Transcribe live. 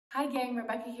gang,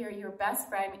 Rebecca here, your best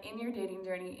friend in your dating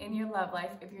journey, in your love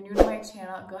life. If you're new to my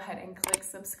channel, go ahead and click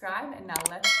subscribe, and now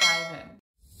let's dive in.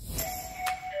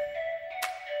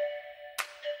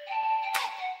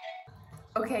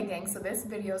 Okay gang, so this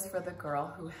video is for the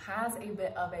girl who has a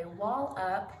bit of a wall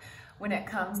up when it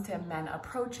comes to men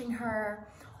approaching her,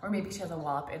 or maybe she has a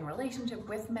wall up in relationship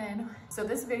with men. So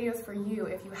this video is for you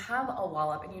if you have a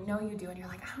wall up and you know you do, and you're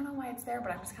like, I don't know why it's there,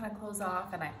 but I'm just kind of closed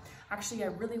off, and I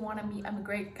really want to meet, I'm a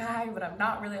great guy, but I'm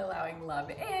not really allowing love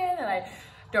in, and I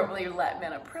don't really let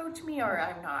men approach me, or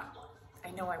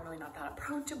I know I'm really not that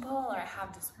approachable, or I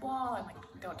have this wall, I'm like,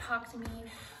 don't talk to me,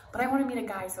 but I want to meet a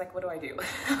guy, so like, what do I do?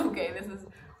 Okay, this is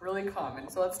really common,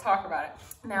 so let's talk about it.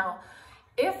 Now,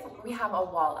 if we have a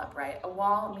wall up, right? A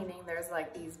wall meaning there's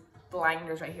like these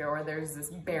blinders right here, or there's this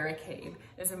barricade,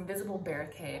 this invisible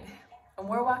barricade, and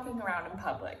we're walking around in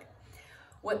public.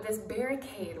 What this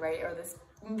barricade, right, or this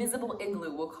invisible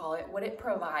igloo, we'll call it, what it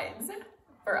provides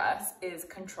for us is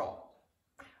control.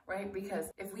 Right?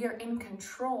 Because if we are in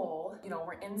control, you know,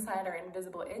 we're inside our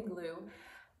invisible igloo,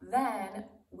 then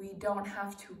we don't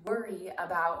have to worry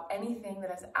about anything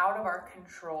that is out of our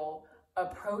control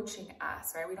approaching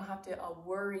us, right? We don't have to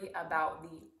worry about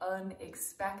the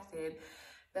unexpected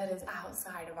that is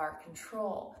outside of our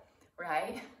control,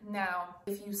 right? Now,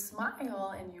 if you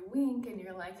smile and you wink and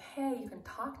you're like, hey, you can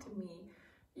talk to me,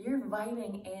 you're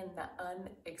inviting in the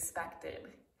unexpected.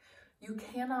 You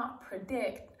cannot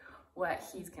predict what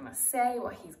he's gonna say,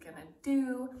 what he's gonna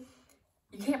do.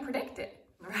 You can't predict it,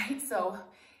 right? So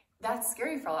that's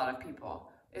scary for a lot of people,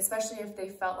 especially if they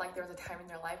felt like there was a time in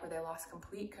their life where they lost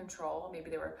complete control. Maybe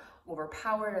they were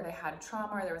overpowered, or they had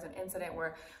trauma, or there was an incident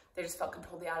where they just felt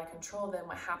completely out of control. Then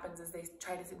what happens is they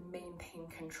try to maintain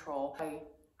control by,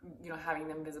 you know, having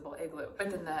the invisible igloo.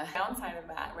 But then the downside of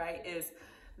that, right, is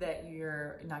that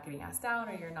you're not getting asked out,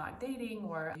 or you're not dating,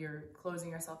 or you're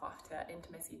closing yourself off to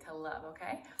intimacy, to love,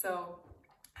 okay? So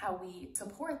how we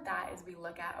support that is we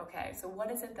look at, okay, so what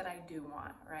is it that I do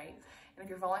want, right? And if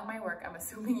you're following my work, I'm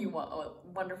assuming you want a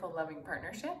wonderful, loving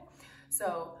partnership.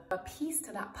 So a piece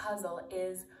to that puzzle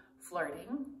is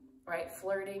flirting, right?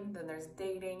 Flirting, then there's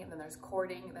dating, and then there's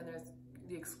courting, and then there's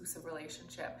the exclusive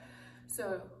relationship.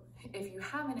 So if you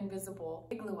have an invisible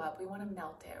igloo up, we want to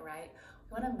melt it, right?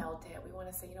 We want to melt it. We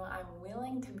want to say, you know, I'm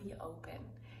willing to be open,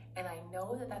 and I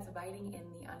know that that's inviting in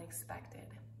the unexpected.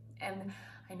 And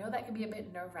I know that can be a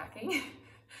bit nerve-wracking,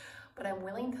 but I'm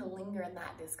willing to linger in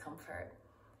that discomfort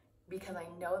because I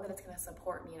know that it's going to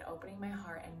support me in opening my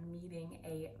heart and meeting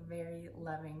a very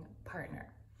loving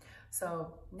partner.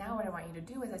 So now what I want you to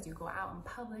do is, as you go out in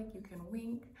public, you can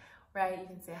wink, right? You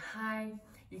can say hi,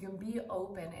 you can be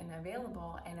open and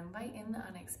available and invite in the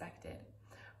unexpected,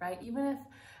 right? Even if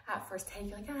at first take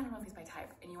you're like, I don't know if he's my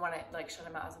type, and you want to like shut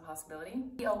him out as a possibility,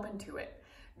 be open to it,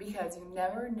 because you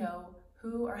never know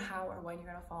who or how or when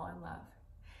you're going to fall in love.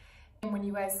 And when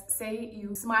you guys say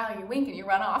you smile, you wink, and you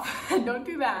run off, don't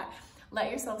do that.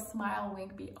 Let yourself smile,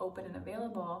 wink, be open and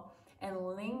available, and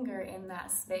linger in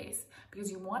that space, because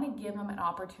you want to give them an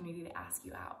opportunity to ask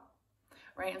you out,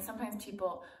 right? And sometimes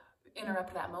people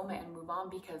interrupt that moment and move on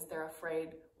because they're afraid,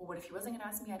 well, what if he wasn't gonna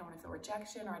ask me? I don't want to feel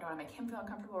rejection, or I don't want to make him feel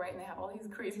uncomfortable, right? And they have all these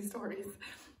crazy stories,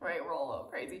 right? We're all a little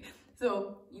crazy.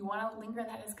 So you want to linger in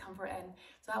that discomfort, and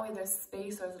so that way there's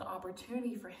space, or there's an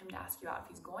opportunity for him to ask you out if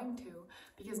he's going to,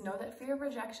 because know that fear of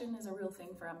rejection is a real thing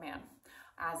for a man,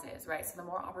 as is, right? So the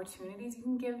more opportunities you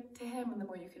can give to him, and the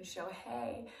more you can show,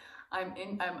 hey,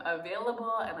 I'm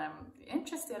available and I'm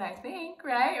interested, I think,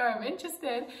 right? Or I'm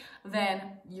interested, then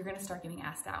you're gonna start getting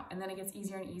asked out, and then it gets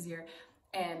easier and easier,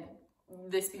 and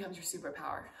this becomes your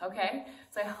superpower, okay?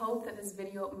 So I hope that this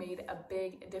video made a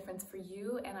big difference for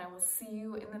you, and I will see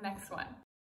you in the next one.